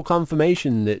official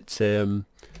confirmation that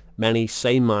many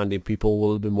sane-minded people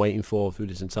will have been waiting for through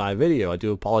this entire video. I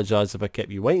do apologise if I kept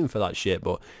you waiting for that shit,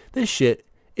 but this shit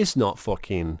is not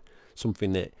fucking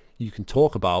something that you can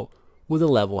talk about with a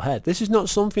level head. This is not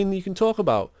something you can talk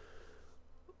about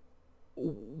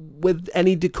with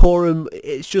any decorum.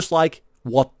 It's just like,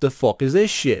 what the fuck is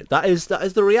this shit? That is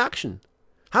the reaction.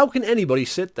 How can anybody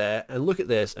sit there and look at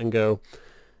this and go,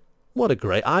 what a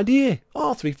great idea.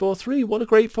 Oh, 343, what a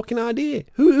great fucking idea.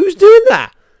 Who's doing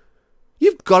that?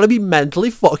 You've got to be mentally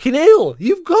fucking ill.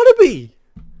 You've got to be.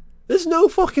 There's no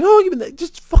fucking argument. That's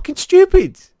just fucking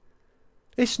stupid.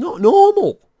 It's not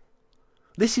normal.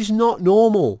 This is not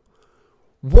normal.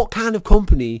 What kind of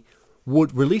company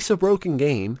would release a broken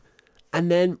game and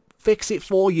then fix it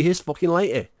 4 years fucking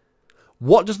later?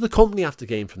 What does the company have to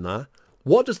gain from that?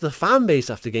 What does the fan base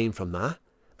have to gain from that?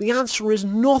 The answer is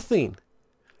nothing.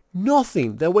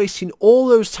 Nothing. They're wasting all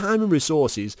those time and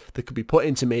resources that could be put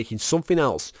into making something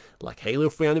else, like Halo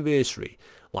 3 Anniversary,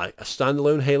 like a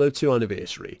standalone Halo 2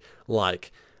 Anniversary,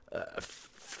 like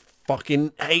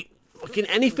fucking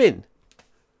anything.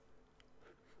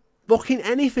 Fucking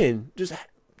anything. Just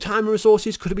time and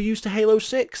resources could be used to Halo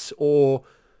 6 or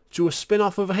to a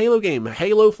spin-off of a Halo game.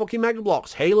 Halo fucking Mega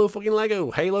Bloks, Halo fucking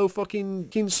Lego, Halo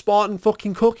fucking Spartan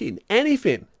fucking cooking.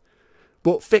 Anything.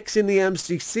 But fixing the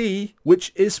MCC,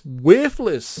 which is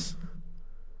worthless.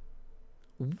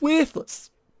 Worthless.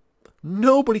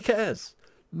 Nobody cares.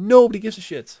 Nobody gives a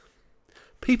shit.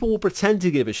 People will pretend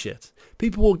to give a shit.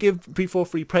 People will give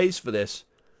 343 praise for this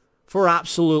for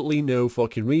absolutely no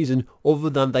fucking reason other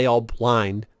than they are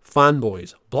blind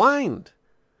fanboys. Blind.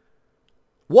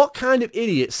 What kind of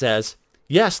idiot says,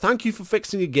 yes, thank you for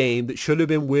fixing a game that should have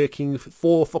been working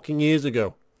 4 fucking years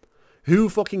ago? Who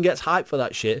fucking gets hyped for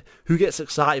that shit? Who gets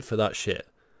excited for that shit?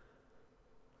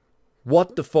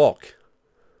 What the fuck?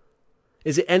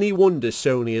 Is it any wonder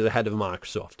Sony is ahead of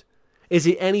Microsoft? Is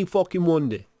it any fucking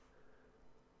wonder?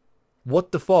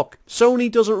 What the fuck?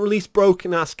 Sony doesn't release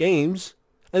broken ass games,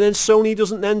 and then Sony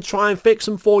doesn't then try and fix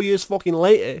them 4 years fucking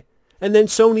later, and then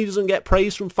Sony doesn't get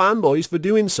praise from fanboys for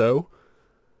doing so,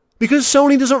 because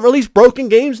Sony doesn't release broken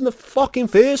games in the fucking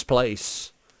first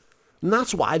place. And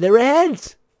that's why they're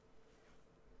ahead.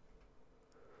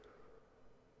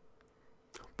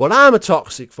 But I'm a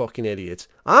toxic fucking idiot.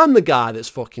 I'm the guy that's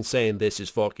fucking saying this is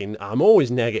fucking... I'm always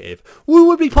negative. Who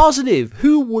would be positive?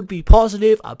 Who would be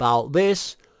positive about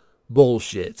this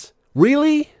bullshit?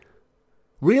 Really?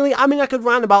 Really? I mean, I could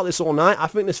rant about this all night. I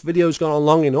think this video's gone on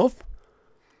long enough.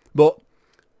 But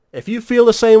If you feel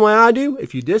the same way I do,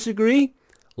 if you disagree,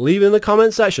 leave it in the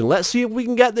comment section. Let's see if we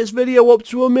can get this video up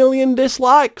to 1 million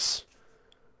dislikes.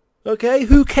 Okay,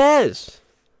 who cares?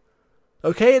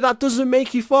 Okay, that doesn't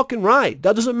make you fucking right.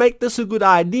 That doesn't make this a good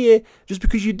idea just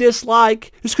because you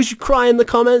dislike, just because you cry in the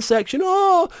comment section.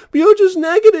 Oh, but you're just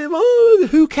negative. Oh,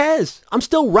 who cares? I'm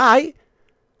still right.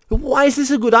 Why is this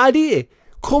a good idea?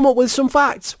 Come up with some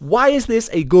facts. Why is this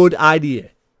a good idea?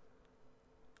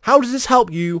 How does this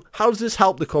help you? How does this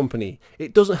help the company?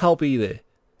 It doesn't help either.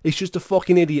 It's just a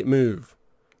fucking idiot move.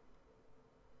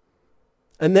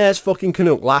 And there's fucking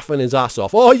Canuck laughing his ass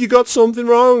off. Oh, you got something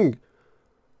wrong.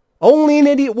 Only an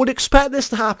idiot would expect this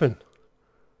to happen.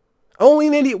 Only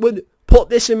an idiot would put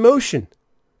this in motion.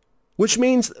 Which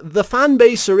means the fan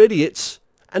base are idiots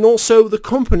and also the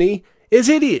company is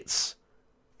idiots.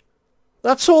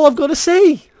 That's all I've got to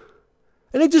say.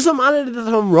 And it doesn't matter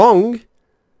that I'm wrong.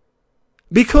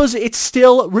 Because it's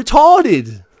still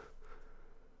retarded.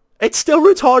 It's still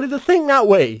retarded to think that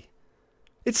way.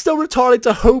 It's still retarded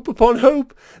to hope upon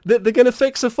hope that they're going to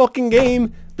fix a fucking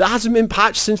game that hasn't been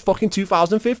patched since fucking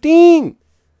 2015.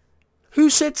 Who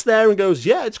sits there and goes,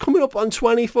 yeah, it's coming up on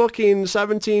 2018.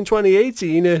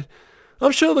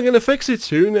 I'm sure they're going to fix it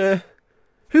soon.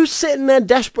 Who's sitting there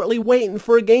desperately waiting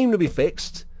for a game to be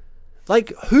fixed?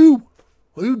 Like, who?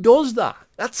 Who does that?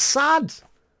 That's sad.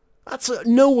 That's a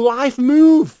no-life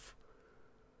move.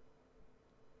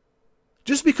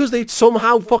 Just because they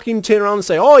somehow fucking turn around and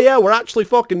say, oh yeah, we're actually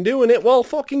fucking doing it, well,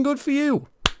 fucking good for you.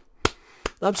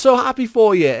 I'm so happy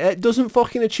for you. It doesn't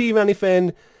fucking achieve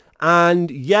anything. And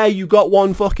yeah, you got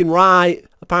one fucking right,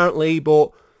 apparently,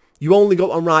 but you only got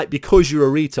one right because you're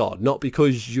a retard, not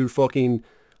because you fucking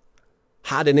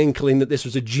had an inkling that this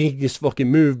was a genius fucking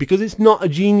move, because it's not a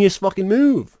genius fucking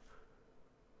move.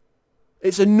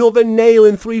 It's another nail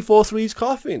in 343's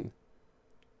coffin.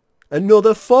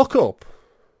 Another fuck up.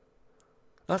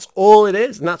 That's all it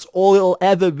is, and that's all it'll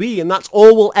ever be, and that's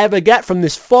all we'll ever get from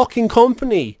this fucking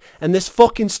company, and this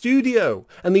fucking studio,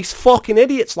 and these fucking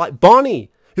idiots like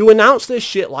Bonnie, who announce this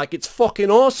shit like it's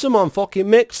fucking awesome on fucking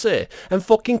Mixer, and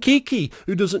fucking Kiki,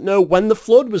 who doesn't know when the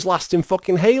flood was last in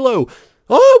fucking Halo.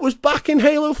 Oh, it was back in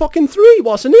Halo fucking 3,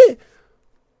 wasn't it?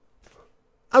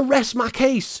 I rest my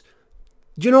case.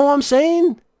 Do you know what I'm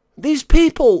saying? These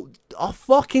people are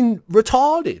fucking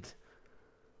retarded.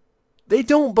 They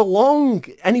don't belong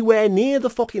anywhere near the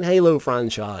fucking Halo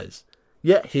franchise.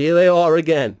 Yet here they are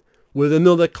again, with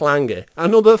another clanger.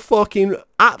 Another fucking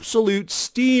absolute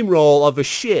steamroll of a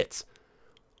shit.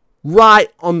 Right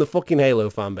on the fucking Halo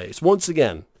fanbase. Once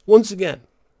again. Once again.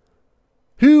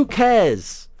 Who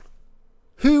cares?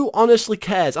 Who honestly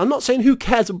cares? I'm not saying who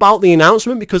cares about the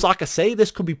announcement, because like I say,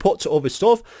 this could be put to other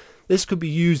stuff. This could be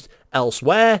used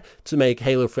elsewhere to make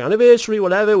Halo 3 Anniversary,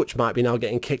 whatever, which might be now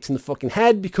getting kicked in the fucking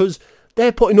head because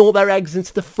they're putting all their eggs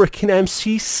into the frickin'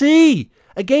 MCC.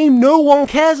 A game no one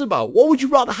cares about. What would you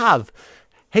rather have?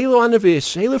 Halo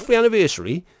 3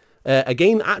 Anniversary, a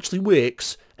game that actually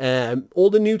works, all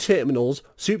the new terminals,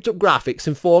 souped up graphics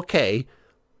in 4K,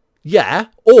 yeah,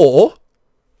 or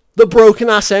the broken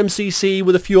ass MCC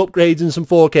with a few upgrades and some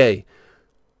 4K.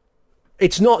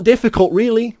 It's not difficult,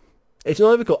 really. It's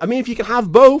not difficult. I mean, if you can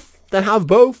have both, then have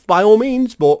both, by all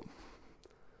means, but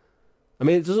I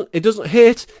mean, it doesn't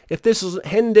hurt if this doesn't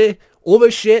hinder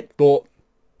other shit, but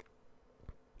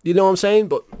you know what I'm saying?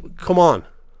 But come on,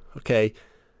 okay?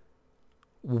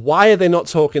 Why are they not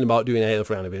talking about doing a Halo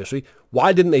 3 Anniversary?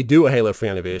 Why didn't they do a Halo 3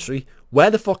 Anniversary? Where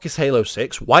the fuck is Halo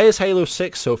 6? Why is Halo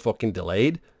 6 so fucking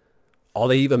delayed? Are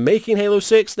they even making Halo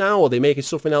 6 now? Are they making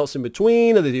something else in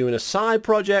between? Are they doing a side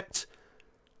project?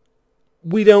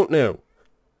 We don't know.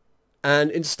 And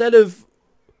instead of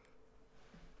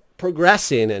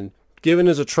progressing and giving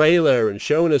us a trailer and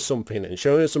showing us something and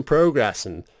showing us some progress,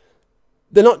 and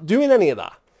they're not doing any of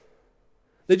that.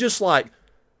 They're just like,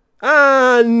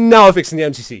 now we're fixing the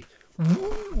MCC.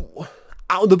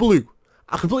 Out of the blue.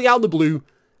 Completely out of the blue.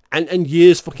 And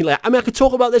years fucking later. I mean, I could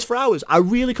talk about this for hours. I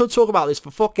really could talk about this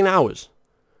for fucking hours.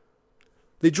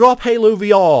 They drop Halo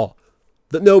VR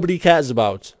that nobody cares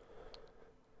about.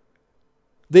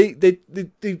 They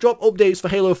drop updates for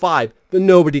Halo 5 that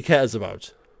nobody cares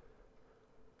about.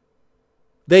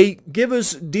 They give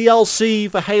us DLC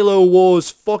for Halo Wars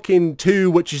fucking 2,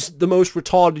 which is the most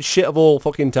retarded shit of all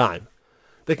fucking time.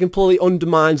 That completely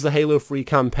undermines the Halo 3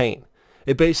 campaign.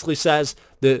 It basically says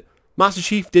that Master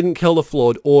Chief didn't kill the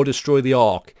Flood or destroy the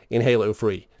Ark in Halo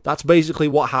 3. That's basically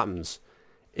what happens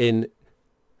in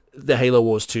the Halo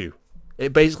Wars 2.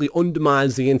 It basically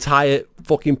undermines the entire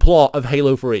fucking plot of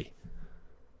Halo 3.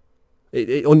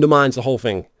 It undermines the whole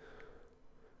thing.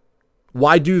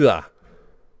 Why do that?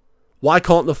 Why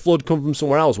can't the flood come from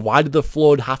somewhere else? Why did the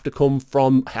flood have to come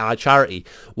from charity?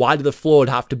 Why did the flood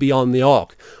have to be on the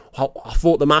Ark? I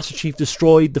thought the Master Chief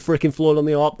destroyed the freaking flood on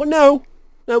the Ark, but no,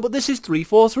 but this is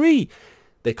 343.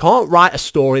 They can't write a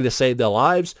story to save their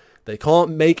lives. They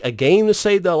can't make a game to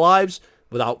save their lives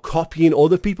without copying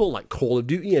other people like Call of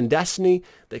Duty and Destiny.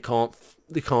 They can't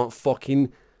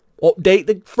fucking update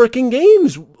the freaking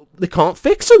games. They can't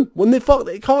fix them when they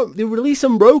release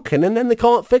them broken and then they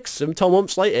can't fix them 10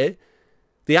 months later.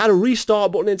 They had a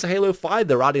restart button into Halo 5.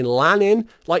 They're adding LAN in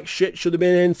like shit should have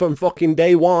been in from fucking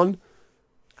day one.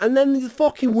 And then the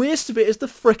fucking worst of it is the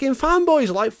freaking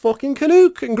fanboys like fucking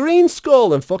Canuck and Green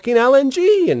Skull and fucking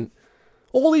LNG and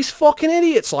all these fucking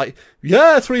idiots like,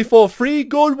 yeah, 343,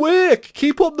 good work.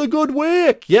 Keep up the good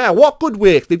work. Yeah, what good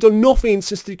work? They've done nothing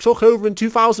since they took over in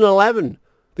 2011.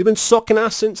 They've been sucking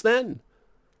ass since then.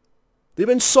 They've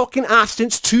been sucking ass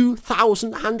since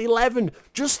 2011.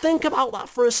 Just think about that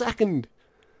for a second.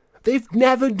 They've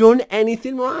never done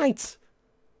anything right.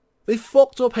 They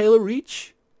fucked up Halo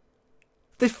Reach.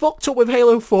 They fucked up with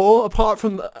Halo 4, apart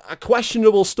from a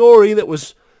questionable story that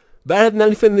was better than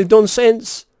anything they've done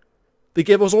since. They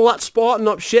gave us all that Spartan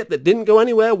up shit that didn't go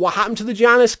anywhere. What happened to the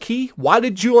Janus key? Why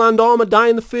did dual-hand armor die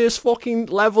in the first fucking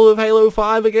level of Halo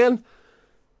 5 again?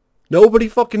 Nobody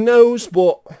fucking knows,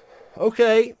 but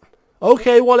okay.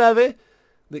 Okay, whatever.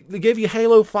 They give you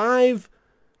Halo 5.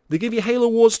 They give you Halo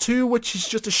Wars 2, which is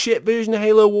just a shit version of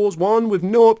Halo Wars 1 with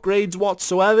no upgrades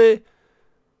whatsoever.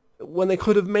 When they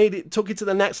could have took it to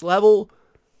the next level.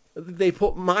 They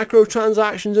put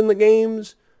microtransactions in the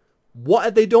games. What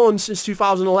have they done since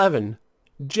 2011?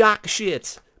 Jack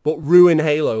shit. But ruin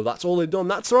Halo. That's all they've done.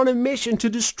 They're on a mission to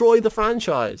destroy the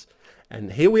franchise.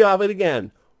 And here we have it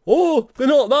again. Oh, they're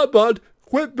not that bad.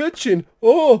 Quit bitching.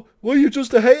 Oh, well, you're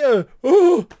just a hater.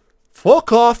 Oh,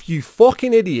 fuck off, you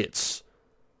fucking idiots.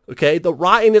 Okay, the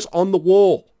writing is on the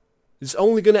wall. It's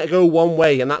only going to go one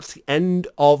way, and that's the end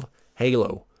of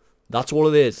Halo. That's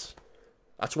what it is.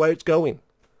 That's where it's going.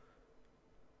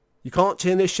 You can't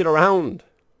turn this shit around.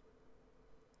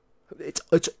 It's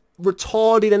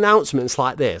retarded announcements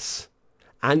like this.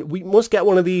 And we must get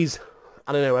one of these,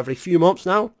 I don't know, every few months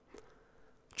now.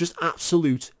 Just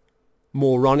absolute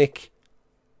moronic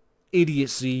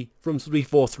idiocy from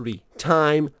 343.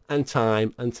 Time and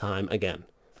time and time again.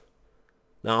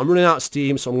 Now, I'm running out of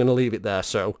steam, so I'm going to leave it there.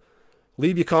 So,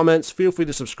 leave your comments. Feel free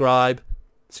to subscribe.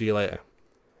 See you later.